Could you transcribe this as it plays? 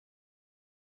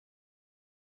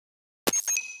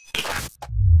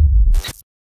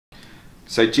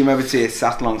So Jim Overtier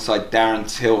sat alongside Darren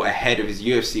Till ahead of his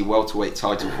UFC welterweight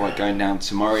title fight going down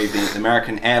tomorrow evening at the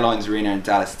American Airlines Arena in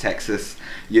Dallas, Texas,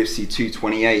 UFC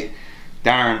 228.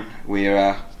 Darren,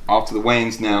 we're after the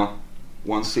weigh-ins now,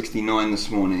 169 this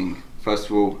morning. First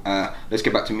of all, let's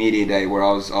get back to Media Day, where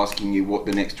I was asking you what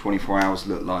the next 24 hours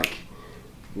looked like.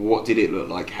 What did it look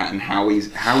like, and how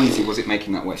easy was it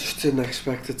making that weight? Just didn't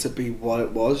expect it to be what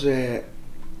it was. I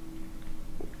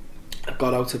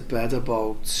got out of bed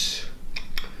about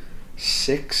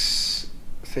 6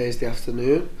 Thursday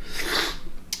afternoon,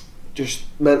 just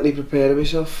mentally preparing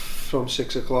myself from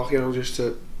 6 o'clock, you know, just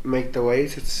to make the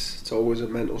weight. It's always a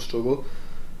mental struggle.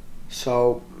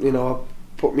 So, you know, I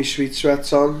put my sweet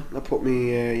sweats on, I put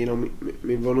me, you know,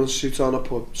 my running suit on, I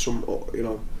put some, you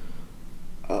know,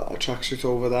 a tracksuit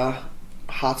over there,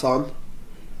 hat on,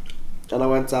 and I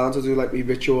went down to do like my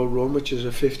ritual run, which is a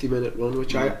 50-minute run,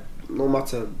 which I, no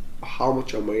matter how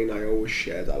much I'm weighing, I always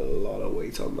shed a lot of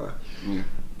weight on that.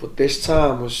 But this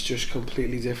time was just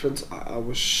completely different. I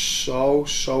was so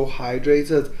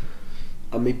hydrated,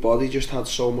 and my body just had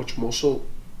so much muscle.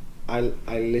 I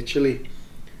literally,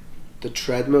 the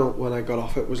treadmill when I got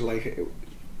off it was like,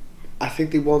 I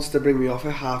think they wanted to bring me off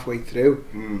it halfway through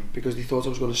because they thought I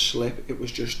was going to slip. It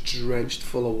was just drenched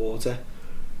full of water,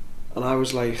 and I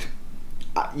was like,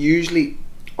 usually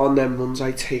on them runs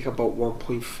I take about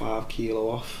 1.5 kilo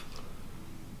off,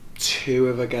 2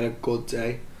 if I get a good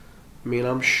day. I mean,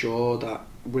 I'm sure that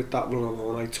with that run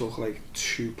alone I took like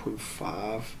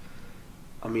 2.5.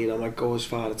 I mean, I might go as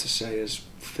far to say as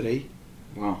 3.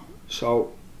 Wow.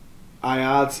 So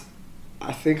I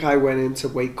think I went into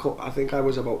weight cut, I think I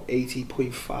was about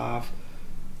 80.5,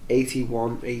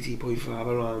 81, 80.5,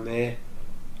 around there.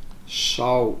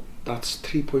 So that's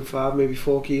 3.5, maybe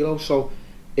 4 kilos. So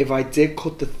if I did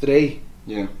cut the 3,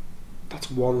 that's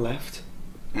 1 left.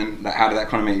 And how did that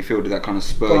kind of make you feel? Did that kind of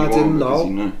spur you on? I didn't know,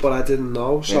 you know? But I didn't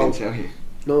know. They didn't tell you?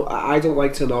 No, I don't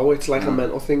like to know. It's like a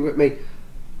mental thing with me.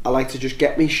 I like to just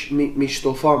get me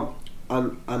stuff on,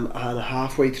 and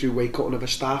halfway through weight cutting, if I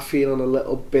start feeling a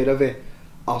little bit of it,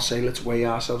 I'll say let's weigh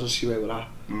ourselves and see where we're at.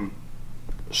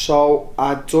 So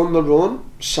I'd done the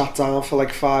run, sat down for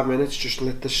like 5 minutes, just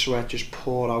let the sweat just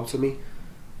pour out of me,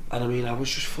 and I mean, I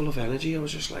was just full of energy. I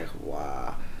was just like,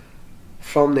 wow.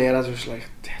 From there I was just like,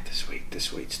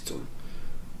 this weight's done.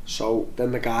 So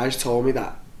then the guys told me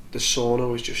that the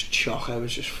sauna was just chock, it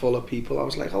was just full of people. I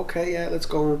was like, okay, yeah, let's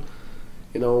go, and,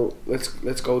 you know,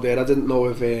 let's go there. I didn't know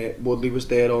if Woodley was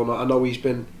there or not. I know he's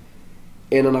been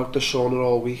in and out the sauna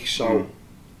all week, so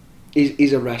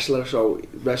he's a wrestler, so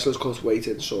wrestlers cut weight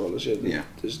in saunas,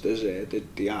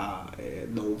 they are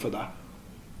known for that.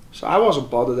 So I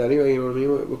wasn't bothered anyway, you know what I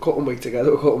mean? We're cutting weight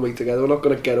together, we're not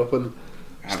going to get up and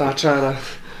start trying to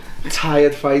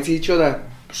tired fight each other.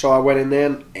 So I went in there,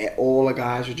 and all the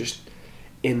guys were just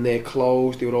in their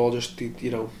clothes. They were all just,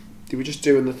 you know, they were just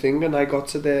doing the thing, and I got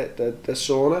to the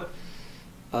sauna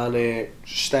and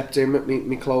stepped in with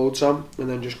me clothes on, and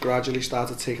then just gradually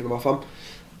started taking them off.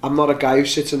 I'm not a guy who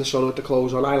sits in the sun with the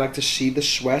clothes on. I like to see the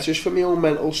sweat just for my own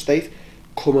mental state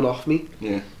coming off me.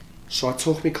 So I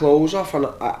took my clothes off, and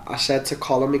I said to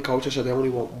Colin, my coach, I said, I only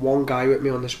want one guy with me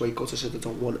on this weight cut. I said, I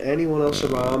don't want anyone else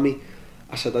around me.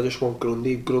 I said, I just want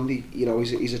Grundy. Grundy, you know,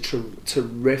 he's a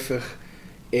terrific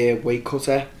weight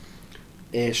cutter.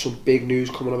 Some big news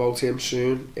coming about him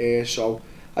soon. So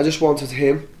I just wanted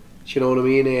him. Do you know what I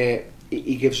mean?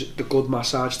 He gives the good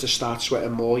massage to start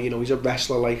sweating more. You know, he's a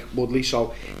wrestler like Woodley,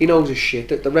 so he knows his shit.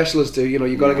 The wrestlers do. You know,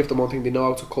 you got to give them one thing. They know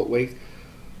how to cut weight.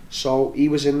 So he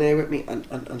was in there with me,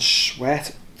 and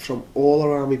sweat from all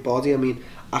around my body. I mean,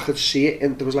 I could see it,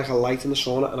 and there was like a light in the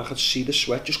sauna, and I could see the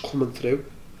sweat just coming through.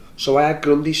 So I had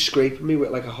Grundy scraping me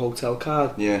with like a hotel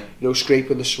card. You know,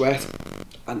 scraping the sweat,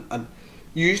 and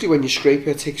usually when you scrape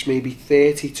it takes maybe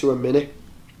 30 to a minute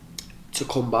to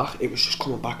come back. It was just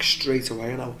coming back straight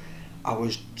away, and I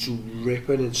was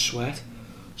dripping in sweat.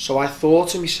 So I thought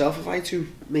to myself, if I do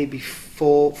maybe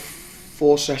four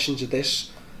sessions of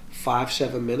this,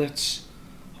 5-7 minutes,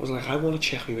 I was like, I want to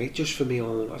check my weight just for me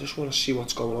own. I just want to see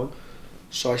what's going on.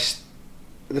 So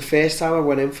the first time I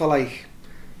went in for like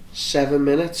 7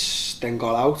 minutes, then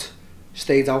got out,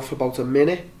 stayed out for about a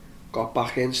minute, got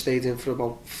back in, stayed in for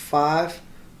about 5,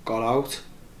 got out,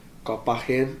 got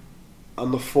back in. On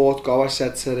the 4th go, I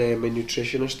said to my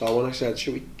nutritionist, Owen, I said,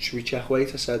 should we check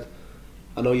weight? I said,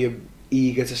 I know you're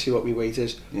eager to see what my weight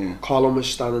is. Colin was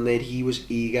standing there, he was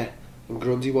eager, and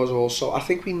Grundy was also. I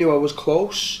think we knew I was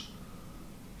close.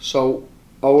 So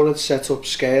Owen had set up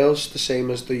scales, the same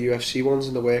as the UFC ones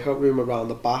in the workout room around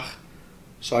the back.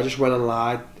 So I just went and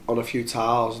lied on a few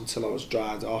towels until I was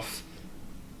dried off.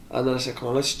 And then I said, come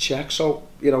on, let's check. So,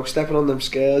 you know, stepping on them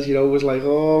scales, you know, was like,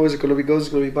 oh, is it going to be good, is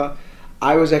it going to be bad?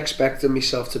 I was expecting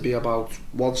myself to be about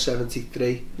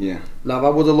 173. Yeah. Now, if I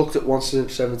would have looked at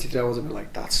 173, I would have been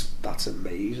like, that's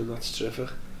amazing, that's terrific.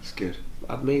 It's good.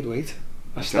 I'd made weight.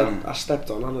 I stepped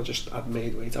on and I'd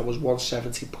made weight. I was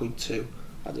 170.2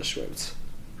 at the Swift.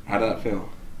 How did that feel?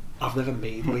 I've never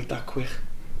made weight that quick.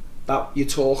 That you're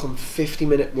talking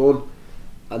 50-minute run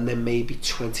and then maybe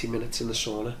 20 minutes in the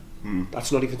sauna.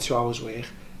 That's not even 2 hours work.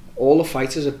 All the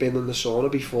fighters have been in the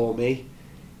sauna before me.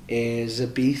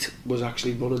 Zabit was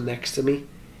actually running next to me.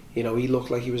 You know, he looked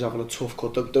like he was having a tough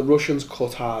cut. The Russians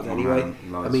cut hard anyway.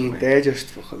 I mean, they're just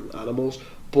fucking animals.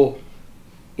 But,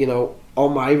 you know,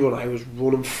 on my run, I was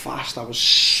running fast.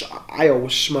 I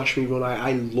always smash me run.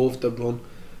 I love the run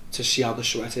to see how the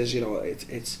sweat is. You know,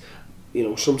 it's you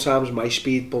know, sometimes my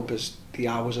speed bump is the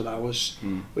hours and hours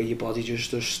where your body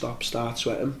just does start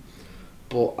sweating.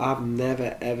 But I've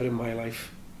never ever in my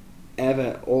life,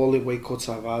 ever, all the weight cuts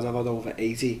I've had over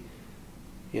 80,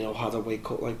 you know, had a weight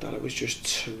cut like that. It was just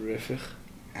terrific.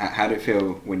 How did it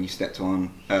feel when you stepped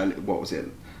on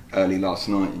early last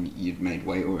night and you'd made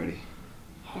weight already?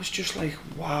 I was just like,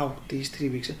 wow, these 3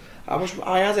 weeks.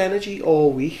 I had energy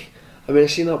all week. I mean, I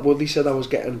seen that Woodley said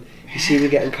he seen me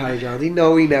getting carried around. He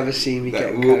never seen me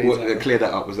getting carried around. Clear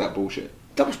that up, was that bullshit?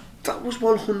 That was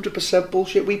 100%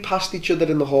 bullshit. We passed each other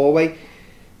in the hallway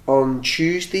on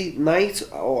Tuesday night,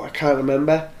 I can't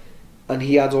remember, and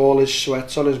he had all his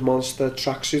sweats on his Monster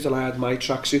tracksuit and I had my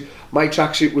tracksuit. My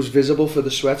tracksuit was visible for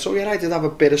the sweat, so yeah, I did have a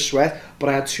bit of sweat, but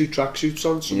I had 2 tracksuits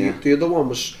on, so the other one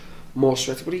was more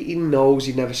sweaty. But he knows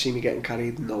he'd never see me getting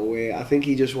carried nowhere. I think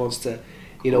he just wants to,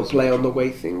 you know, play on the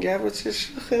weight thing. Yeah, but it's just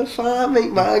fine,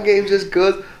 mate. Mind games is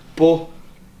good. But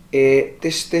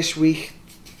this week,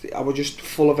 I was just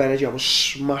full of energy. I was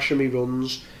smashing me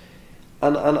runs.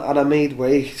 And I made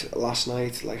weight last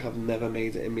night like I've never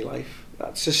made it in my life.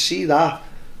 To see that,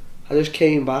 I just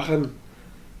came back and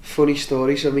funny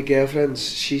story. So my girlfriend,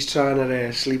 she's trying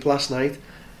to sleep last night,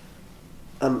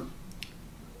 and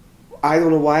I don't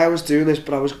know why I was doing this,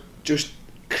 but I was just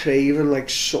craving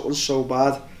like something so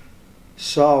bad.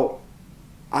 So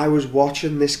I was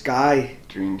watching this guy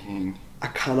drinking a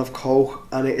can of Coke,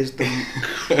 and it is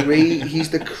he's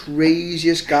the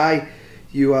craziest guy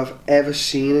you have ever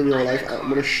seen in your life. I'm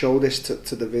going to show this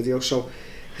to the video. So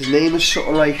his name is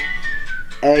something like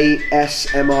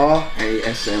ASMR.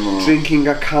 Drinking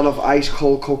a can of ice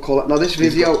cold Coca-Cola. Now this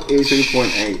video is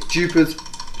 2.8 stupid.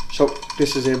 So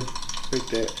this is him right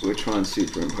there. We'll try and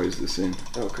superimpose this in.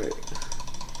 Okay.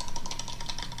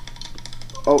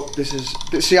 Oh, this is.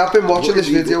 See, I've been watching this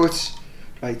video. It's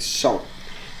right. So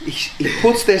he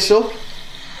puts this up,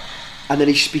 and then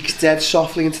he speaks dead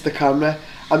softly into the camera.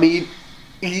 I mean,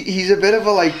 he's a bit of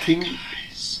a like thing.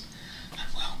 Guys, and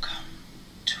welcome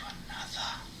to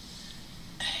another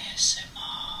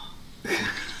ASMR video.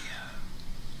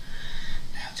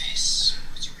 Now this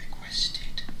was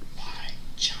requested by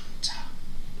Junta,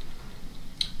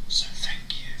 so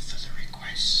thank you for the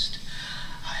request.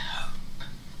 I hope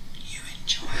you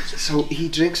enjoyed it. So he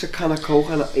drinks a can of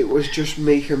Coke, and it was just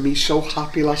making me so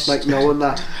happy last night knowing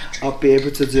that I'll be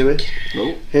able to do it.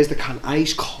 Oh. Here's the can,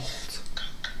 ice cold.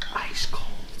 Ice cold.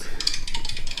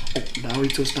 Oh, now he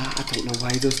does that. I don't know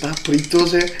why he does that, but he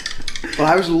does it. But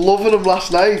I was loving him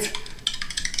last night.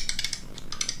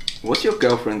 What's your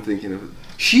girlfriend thinking of it?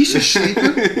 She's asleep.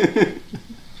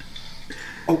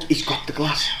 Oh, he's got the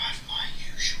glass. Now I have my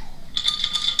usual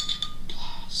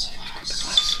glass of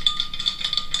ice.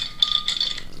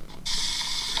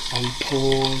 Oh, he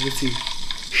pours it, he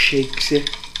shakes it.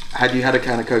 Had you had a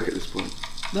can of Coke at this point?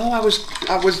 No, I was.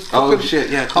 Oh shit!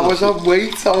 Yeah. I was on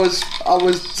weight. I was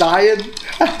dying.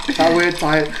 I weren't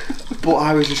dying, but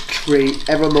I was just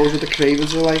everyone knows what the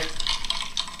cravings are like.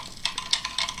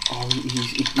 Oh,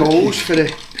 he goes for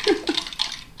it.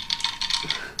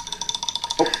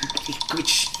 Oh,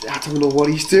 I don't know what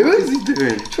he's doing. What is he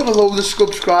doing? He's got a load of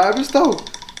subscribers though.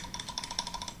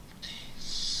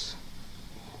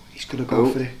 He's gonna go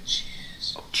for it.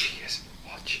 Cheers. Oh, cheers.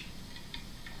 Watch.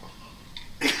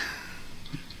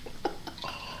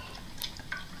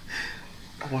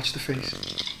 Oh, watch the face.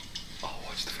 Oh,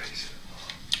 watch the face.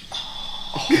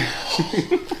 Oh.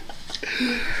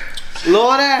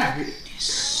 Laura,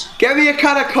 get me a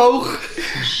can of Coke.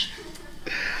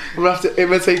 I'm gonna have to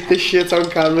imitate this shit on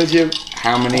camera, Jim.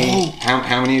 How many?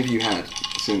 How many have you had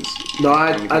since? No,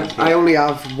 I only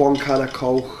have 1 can of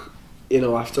Coke, you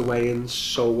know, after weigh-ins.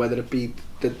 So whether it be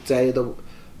the day of the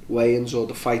weigh-ins or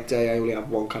the fight day, I only have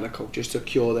 1 can of Coke just to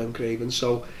cure them cravings.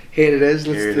 So here it is.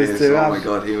 Let's do it. Oh my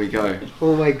god, here we go.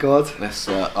 Oh my god. Let's.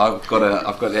 I've got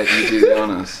to let you do the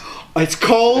honours. It's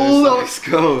cold. It's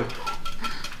cold.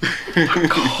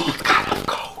 Cold can of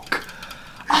Coke.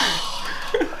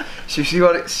 Oh. Should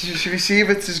we see if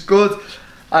it's as good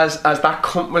as that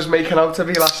cunt was making out to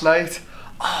be last night?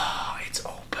 Oh, it's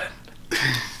open.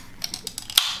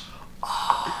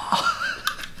 Oh.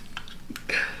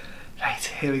 Right,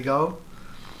 here we go.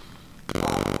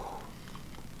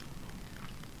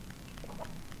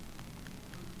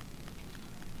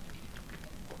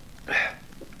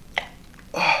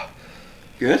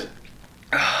 Good?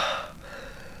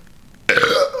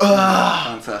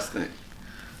 Fantastic.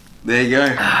 There you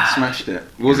go. Smashed it.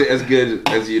 Was it as good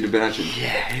as you'd have imagined?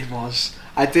 Yeah, it was.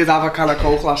 I did have a can of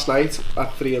Coke last night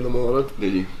at 3 in the morning.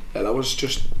 Did you? Yeah, that was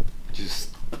just...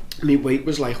 My weight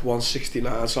was like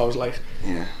 169, so I was like...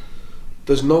 Yeah.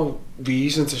 There's no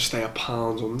reason to stay a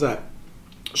pound under,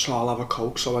 so I'll have a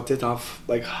Coke. So I did have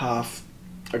like half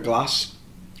a glass,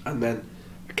 and then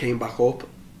I came back up.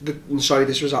 Sorry,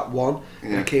 this was at 1,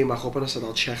 and I came back up and I said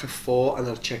I'll check at 4, and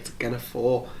then I checked again at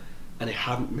 4, and it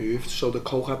hadn't moved, so the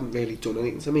Coke hadn't really done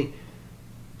anything to me.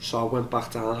 So I went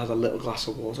back down, had a little glass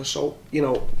of water. So, you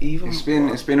know, even it's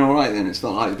been all right then. It's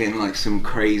not like been like some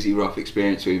crazy rough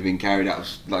experience where you've been carried out of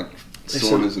like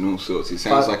saunas and all sorts. It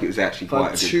sounds like it was actually quite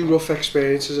a good 2 rough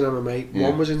experiences in MMA. Yeah.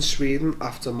 One was in Sweden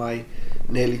after my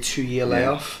nearly 2-year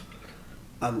layoff,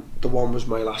 and the one was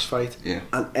my last fight. Yeah.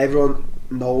 And everyone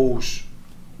knows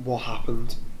what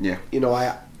happened. Yeah. You know,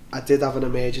 I did have an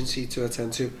emergency to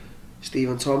attend to.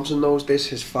 Stephen Thompson knows this,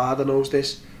 his father knows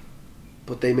this,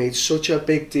 but they made such a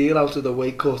big deal out of the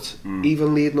weight cut,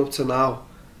 even leading up to now,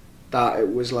 that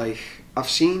it was like, I've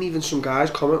seen even some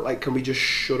guys comment like, can we just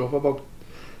shut up about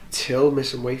Till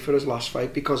missing weight for his last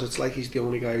fight, because it's like he's the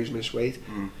only guy who's missed weight.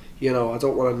 You know, I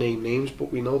don't want to name names,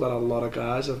 but we know that a lot of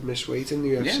guys have missed weight in the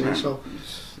UFC, so...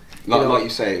 Like you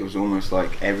say, it was almost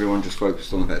like everyone just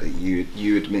focused on the fact that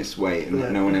you had missed weight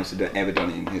and no one else had ever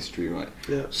done it in history, right?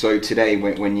 Yeah. So today,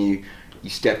 when you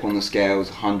step on the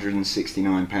scales,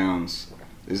 169 pounds,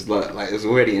 there's there's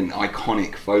already an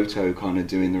iconic photo kind of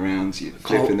doing the rounds. You're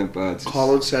flipping the birds.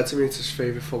 Colin said to me it's his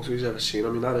favourite photo he's ever seen. I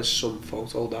mean, that is some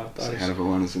photo. That's a hell of a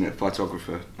one, isn't it?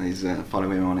 Photographer. He's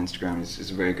following him on Instagram.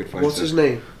 It's a very good photo. What's his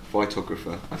name?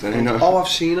 Photographer. I don't know. Oh, I've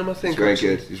seen him. I think. He's very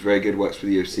good. He's very good. Works for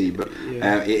the UFC, but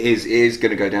it is going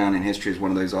to go down in history as one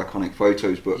of those iconic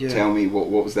photos. But tell me, what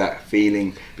was that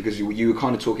feeling? Because you were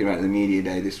kind of talking about it in the media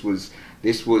day. This was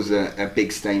a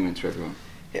big statement to everyone.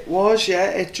 It was, yeah.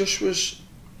 It just was.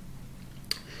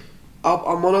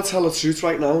 I'm gonna tell the truth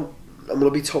right now. I'm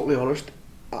gonna be totally honest.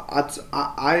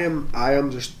 I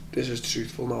am just. This is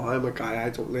truthful now. I'm a guy. I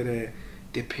don't let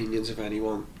the opinions of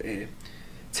anyone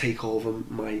take over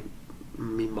my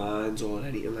mind or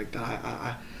anything like that.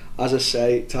 I as I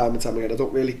say time and time again, I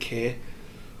don't really care.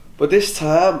 But this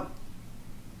time,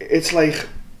 it's like,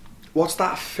 what's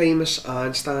that famous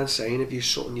Einstein saying? If you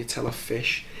something, you tell a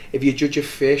fish. If you judge a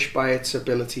fish by its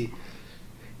ability,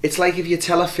 it's like if you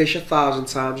tell a fish 1,000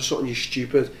 times or something, you're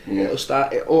stupid. It'll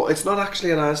start. Or it's not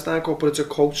actually an Einstein quote, but it's a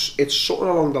quote. It's something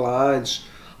along the lines.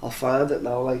 I'll find it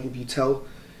now. Like if you tell,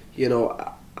 you know.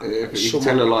 You can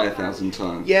tell a lie 1,000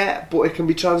 times. Yeah, but it can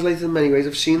be translated in many ways.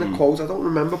 I've seen the quote, I don't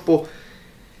remember, but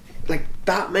like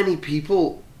that many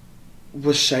people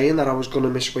were saying that I was going to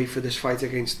miss weight for this fight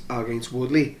against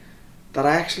Woodley, that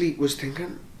I actually was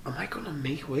thinking, am I going to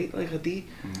make weight like a D?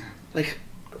 Like,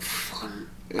 fucking...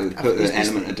 Put the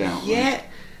element of doubt. Yeah, right?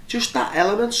 Just that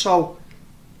element. So,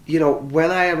 you know,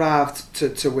 when I arrived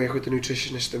to work with the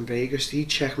nutritionist in Vegas, he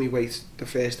checked me weight the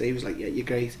first day. He was like, yeah, you're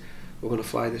great. We're going to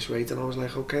fly this rate. And I was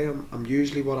like, okay, I'm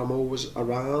usually what I'm always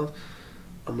around.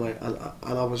 I'm like, and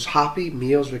I was happy.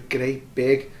 Meals were great,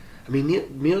 big. I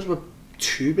mean, meals were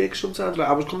too big sometimes. Like,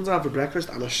 I was coming down for breakfast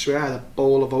and I swear I had a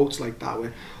bowl of oats like that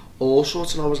with all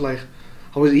sorts, and I was like,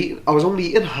 I was only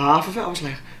eating half of it. I was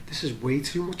like, this is way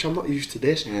too much. I'm not used to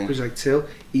this. He was like, Till,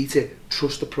 eat it,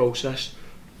 trust the process.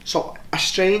 So a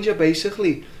stranger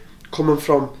basically coming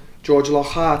from George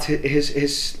Lockhart,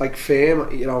 his like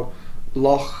firm, you know,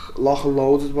 Lock and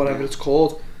Loaded, whatever it's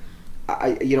called.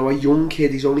 You know, a young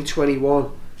kid, he's only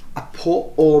 21. I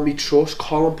put all my trust,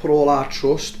 Colin put all our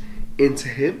trust into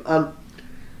him, and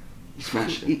he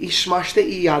smashed it. He smashed it.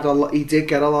 He did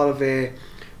get a lot of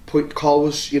Cole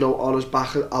was, you know, on his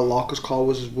back a lot because Cole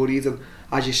was worried, and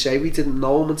as you say, we didn't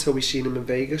know him until we seen him in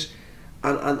Vegas,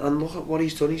 and look at what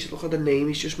he's done. Look at the name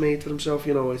he's just made for himself.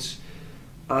 You know, it's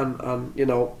and you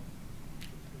know,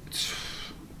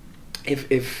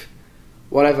 if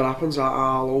whatever happens,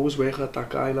 I'll always work at that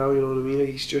guy now, you know what I mean?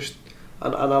 He's just,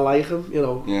 and I like him, you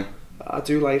know. Yeah. I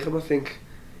do like him. I think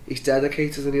he's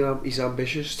dedicated and he's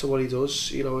ambitious to what he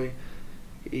does, you know.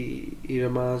 He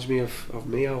reminds me of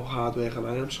me, how hard working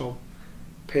I am, so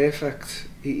perfect.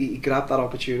 He grabbed that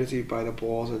opportunity by the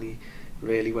balls and he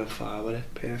really went far with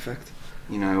it. Perfect.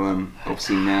 You know,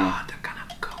 obviously now They're gonna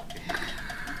go.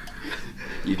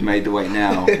 you've made the weight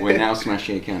now. We're now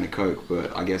smashing a can of Coke,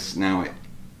 but I guess now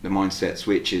the mindset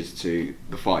switches to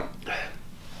the fight.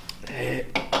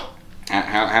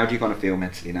 How do you kind of feel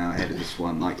mentally now ahead of this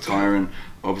one? Like Darren,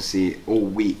 obviously all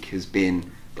week has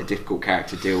been a difficult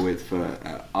character to deal with for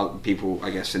other people,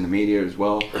 I guess, in the media as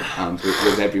well,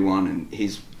 with everyone, and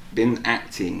he's been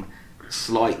acting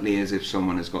slightly as if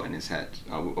someone has got in his head.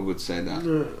 I would say that.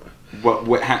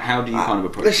 How do you kind of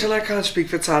approach Listen, it? I can't speak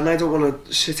for Darren. I don't want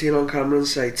to sit here on camera and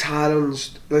say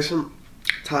Darren's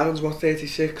what,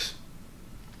 36?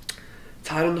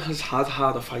 Darren has had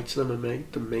harder fights than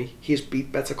me. He has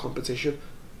beat better competition.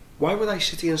 Why would I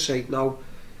sit here and say, no,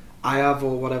 I have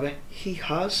or whatever? He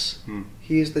has.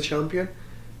 He is the champion.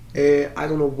 I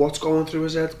don't know what's going through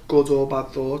his head, good or bad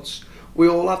thoughts. We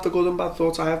all have the good and bad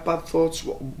thoughts. I have bad thoughts.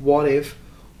 What if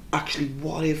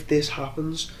this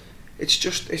happens? It's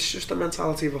just the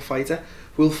mentality of a fighter.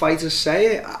 Will fighters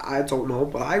say it? I don't know,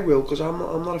 but I will, because I'm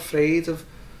not afraid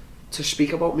to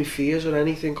speak about my fears or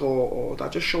anything, or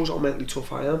that just shows how mentally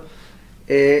tough I am.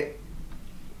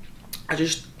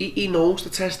 He knows the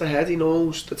test ahead. He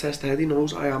knows the test ahead. He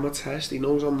knows I am a test. He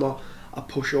knows I'm not a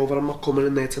pushover. I'm not coming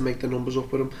in there to make the numbers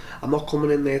up with him. I'm not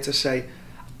coming in there to say,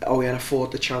 oh yeah, I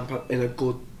fought the champ in a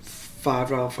good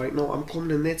 5-round fight. No, I'm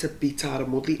coming in there to beat Darren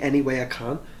Woodley any way I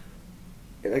can.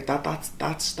 Like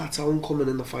that's how I'm coming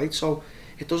in the fight. So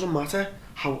it doesn't matter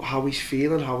how he's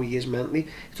feeling, how he is mentally.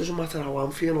 It doesn't matter how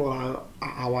I'm feeling or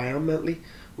how I am mentally.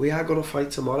 We are gonna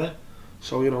fight tomorrow.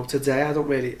 So, you know, today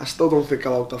I still don't think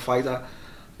I'll out the fight.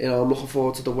 I'm looking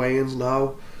forward to the weigh-ins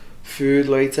now, food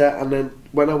later, and then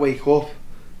when I wake up,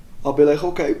 I'll be like,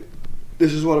 okay,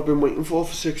 this is what I've been waiting for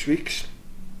 6 weeks,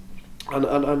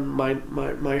 and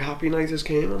my happy night has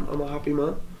came. I'm a happy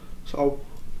man. So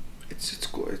it's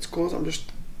good. I'm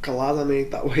just glad I made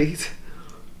that weight.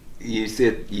 You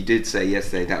did say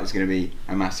yesterday that was going to be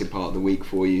a massive part of the week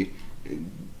for you.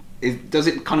 Does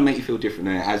it kind of make you feel different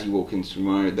now as you walk into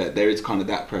tomorrow, that there is kind of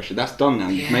that pressure? That's done now.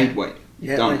 You've made weight.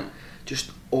 You've done it.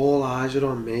 Just all eyes are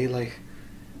on me. Like,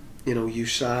 you know, you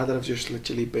saw that I've just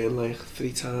literally been like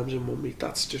 3 times in 1 week.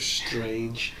 That's just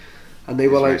strange. And they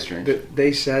were like,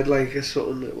 they said like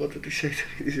something. What did they say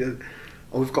to me? They said,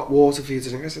 "Oh, we've got water for you to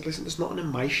drink." I said, "Listen, there's nothing in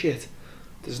my shit.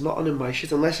 There's nothing in my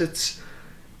shit unless it's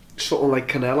something like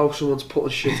Canelo. Someone's putting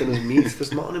shit in his meat.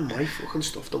 There's nothing in my fucking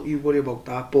stuff. Don't you worry about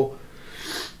that." But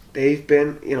they've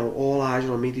been, you know, all eyes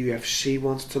on me. The UFC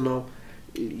wants to know,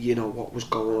 you know, what was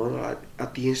going on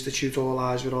at the institute. All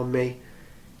eyes were on me.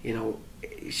 You know,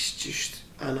 it's just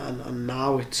and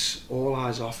now it's all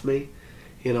eyes off me.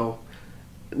 You know,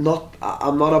 I'm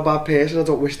not a bad person. I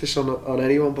don't wish this on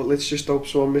anyone. But let's just hope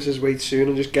someone misses weight soon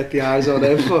and just get the eyes on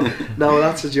him. But no,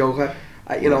 that's a joke.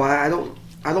 I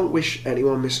don't wish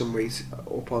anyone missing weight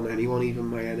up on anyone, even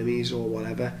my enemies or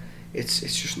whatever. It's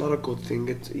just not a good thing.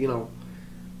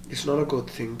 It's not a good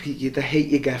thing. The hate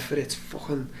you get for it's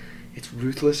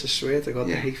ruthless. I swear to God,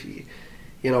 the hate for you.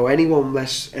 You know, anyone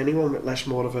with less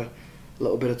more of a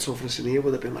little bit of toughness in here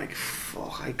would have been like,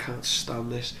 fuck, I can't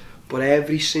stand this. But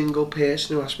every single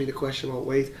person who asked me the question about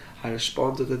weight, I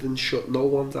responded. I didn't shut no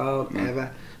one down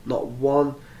ever. Not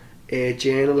one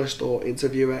journalist or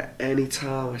interviewer. Any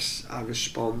time I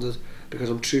responded, because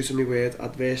I'm true to my word.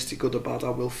 Adversity, good or bad, I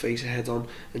will face it head on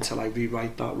until I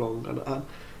rewrite that wrong. And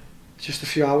just a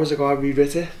few hours ago, I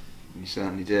rewrote it. You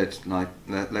certainly did. Like,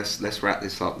 let's wrap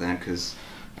this up then, because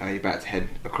you're about to head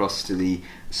across to the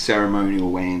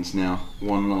ceremonial weigh-ins now.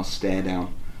 One last stare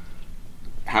down.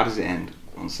 How does it end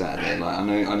on Saturday? Like, I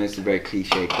know it's a very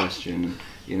cliche question,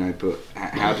 you know, but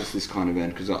how does this kind of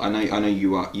end? Because I know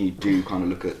you do kind of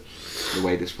look at the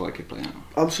way this fight could play out.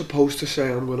 I'm supposed to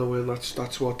say I'm gonna win.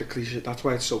 That's what the cliche. That's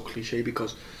why it's so cliche,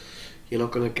 because you're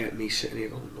not gonna get me sitting here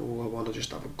going, "Oh, I want to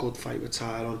just have a good fight with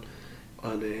Darren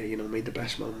and you know, made the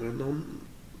best man win." No,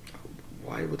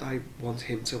 why would I want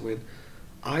him to win?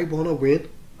 I want to win.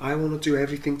 I want to do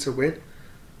everything to win,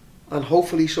 and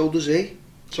hopefully so does he.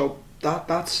 So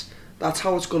that's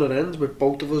how it's gonna end, with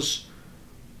both of us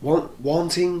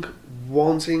wanting.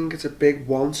 It's a big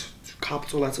want.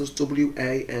 Capital letters,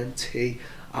 WANTING.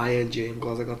 I'm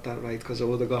glad I got that right, because I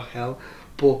would have got hell.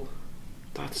 But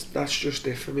that's just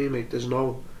it for me, mate. There's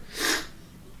no.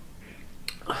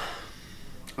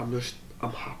 I'm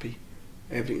happy.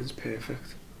 Everything's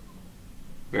perfect.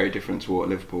 Very different to what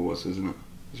Liverpool was, isn't it?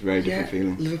 It's a very different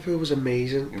feeling. Liverpool was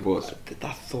amazing. It was.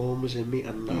 That thorn was in me,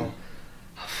 and now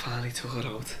I finally took it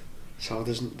out. So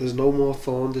there's no more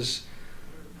thorn.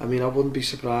 I mean, I wouldn't be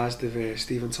surprised if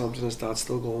Stephen Thompson and his dad's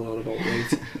still going on about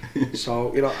weight.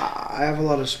 So, you know, I have a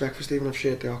lot of respect for Stephen. I've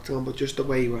shared the octagon, but just the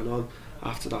way he went on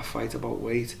after that fight about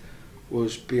weight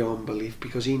was beyond belief,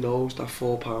 because he knows that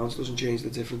 4 pounds doesn't change the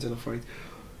difference in a fight.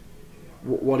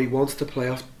 What he wants to play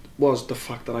off was the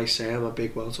fact that I say I'm a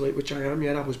big welterweight, which I am.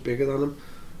 Yeah, I was bigger than him,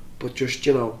 but just,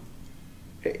 you know,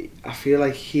 I feel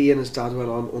like he and his dad went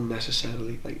on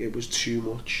unnecessarily. Like, it was too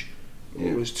much. Yeah.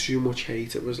 It was too much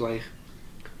hate. It was like,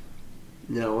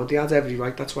 no, and they had every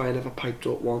right. That's why I never piped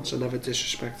up once. I never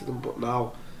disrespected them. But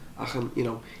now, I can, you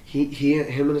know,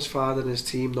 him and his father and his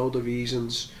team know the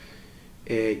reasons,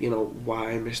 you know,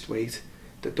 why I missed weight.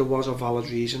 That there was a valid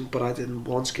reason, but I didn't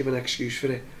once give an excuse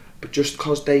for it. But just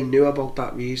because they knew about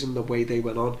that reason, the way they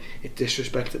went on, it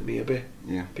disrespected me a bit.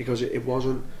 Yeah. Because it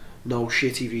wasn't no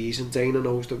shitty reason. Dana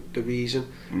knows the reason.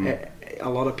 A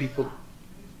lot of people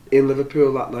in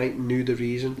Liverpool that night knew the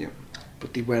reason. Yeah.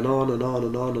 But they went on and on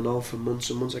and on and on for months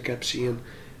and months. I kept seeing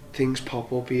things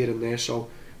pop up here and there. So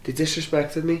they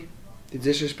disrespected me.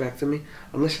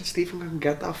 And listen, Stephen can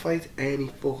get that fight any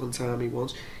fucking time he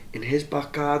wants. In his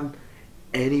back garden,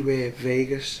 anywhere,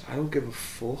 Vegas. I don't give a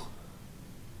fuck.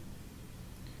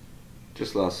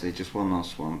 Just lastly, just one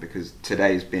last one, because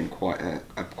today's been quite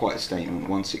a statement.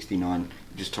 169. You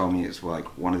just told me it's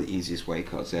like one of the easiest weight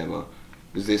cuts ever.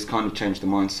 Does this kind of change the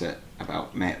mindset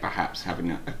about perhaps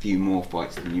having a few more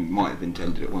fights than you might have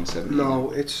intended at 170?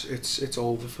 No, it's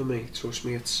over for me. Trust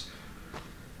me, it's.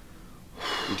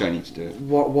 You don't need to do it.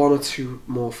 One or two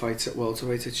more fights at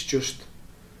welterweight. It's just.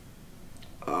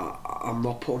 I'm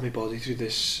not putting my body through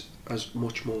this as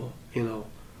much more. You know,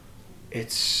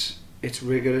 it's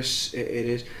rigorous. It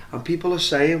is, and people are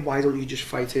saying, why don't you just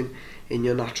fight in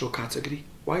your natural category?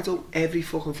 Why don't every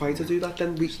fucking fighter do that?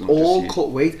 Then we all cut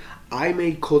weight. I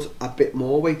may cut a bit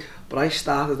more weight, but I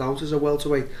started out as a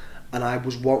welterweight, and I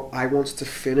wanted to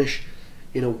finish,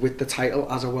 you know, with the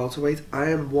title as a welterweight.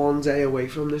 I am 1 day away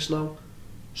from this now,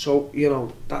 so you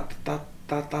know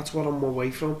that's what I'm away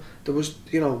from. There was,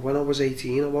 you know, when I was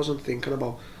 18, I wasn't thinking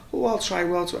about, oh, I'll try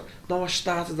welterweight. No, I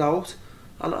started out,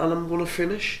 and I'm gonna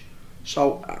finish.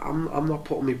 So I'm not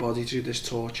putting my body through this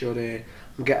torture.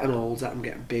 I'm getting older, I'm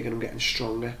getting bigger, I'm getting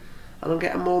stronger, and I'm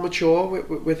getting more mature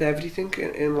with everything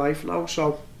in life now.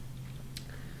 So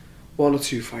 1 or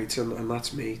 2 fights and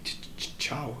that's me.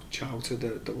 Ciao to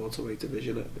the welterweight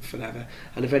division forever.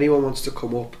 And if anyone wants to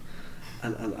come up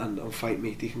and fight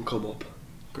me, they can come up.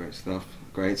 Great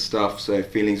stuff. So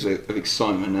feelings of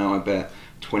excitement now, I bet.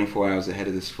 24 hours ahead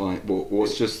of this fight.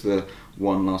 What's just the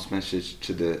one last message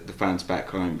to the fans back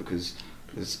home, because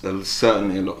there's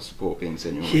certainly a lot of support being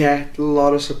sent your way. Yeah, a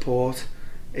lot of support.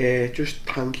 Just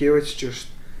thank you.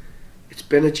 It's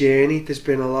been a journey. There's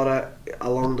been a lot of,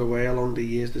 along the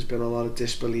years, there's been a lot of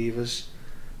disbelievers,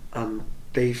 and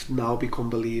they've now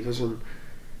become believers. And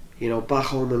you know, back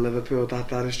home in Liverpool,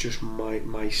 that is just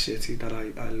my city that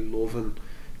I love and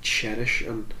cherish.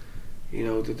 And you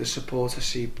know, the support I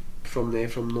see from there,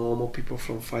 from normal people,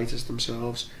 from fighters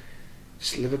themselves.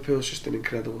 Liverpool's just an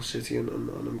incredible city, and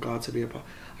I'm glad to be a part.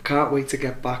 I can't wait to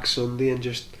get back Sunday and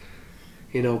just,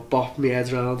 you know, bop my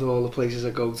head around to all the places I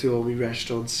go to, all my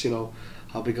restaurants. You know,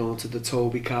 I'll be going to the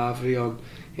Toby Carvery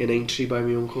in Aintree by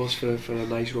my uncle's for a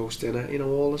nice roast dinner. You know,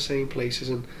 all the same places,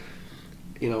 and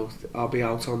you know, I'll be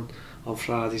out on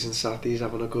Fridays and Saturdays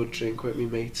having a good drink with me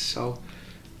mates. So,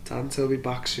 I'll be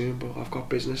back soon, but I've got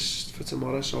business for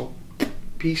tomorrow. So,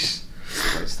 peace.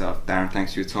 Great stuff. Darren,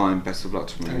 thanks for your time. Best of luck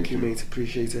tomorrow. Thank you, mate.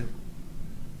 Appreciate it.